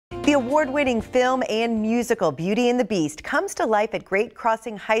The award-winning film and musical Beauty and the Beast comes to life at Great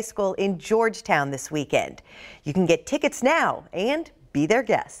Crossing High School in Georgetown this weekend. You can get tickets now and be their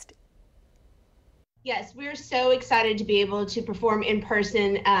guest. Yes, we're so excited to be able to perform in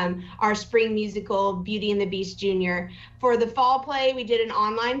person our spring musical, Beauty and the Beast Junior. For the fall play, we did an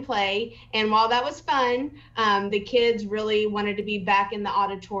online play, and while that was fun, the kids really wanted to be back in the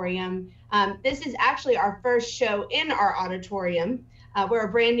auditorium. This is actually our first show in our auditorium. We're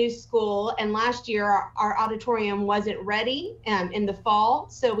a brand new school, and last year our auditorium wasn't ready in the fall,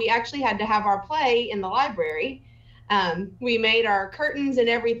 so we actually had to have our play in the library. We made our curtains and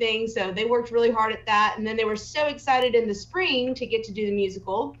everything, so they worked really hard at that, and then they were so excited in the spring to get to do the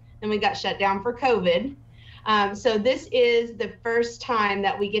musical, and we got shut down for COVID. So this is the first time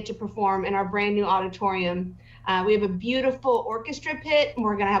that we get to perform in our brand new auditorium. We have a beautiful orchestra pit, and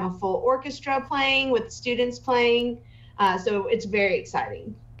we're going to have a full orchestra playing with students playing. So it's very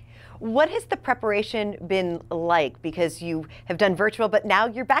exciting. What has the preparation been like? Because you have done virtual, but now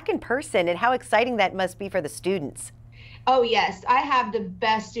you're back in person, and how exciting that must be for the students. Oh yes, I have the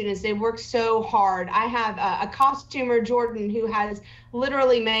best students. They work so hard. I have a costumer, Jordan, who has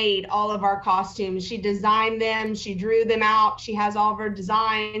literally made all of our costumes. She designed them, she drew them out, she has all of her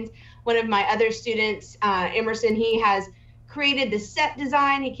designs. One of my other students, Emerson, he has created the set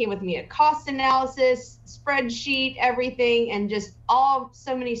design. He came with me a cost analysis, spreadsheet, everything, and just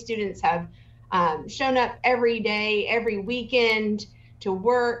so many students have shown up every day, every weekend to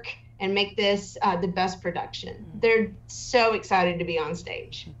work and make this the best production. They're so excited to be on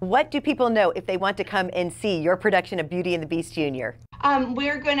stage. What do people know if they want to come and see your production of Beauty and the Beast Junior?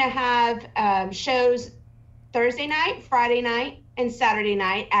 We're going to have shows Thursday night, Friday night, and Saturday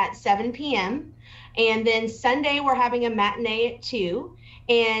night at 7 p.m. And then Sunday, we're having a matinee at 2.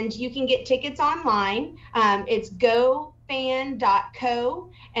 And you can get tickets online. It's gofan.co,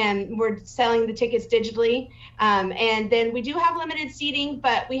 and we're selling the tickets digitally. And then we do have limited seating,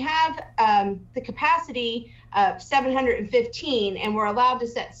 but we have the capacity of 715, and we're allowed to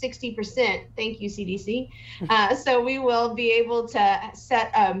set 60%. Thank you, CDC. So we will be able to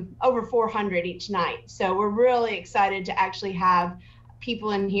set over 400 each night. So we're really excited to actually have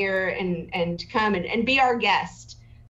people in here and come and be our guest.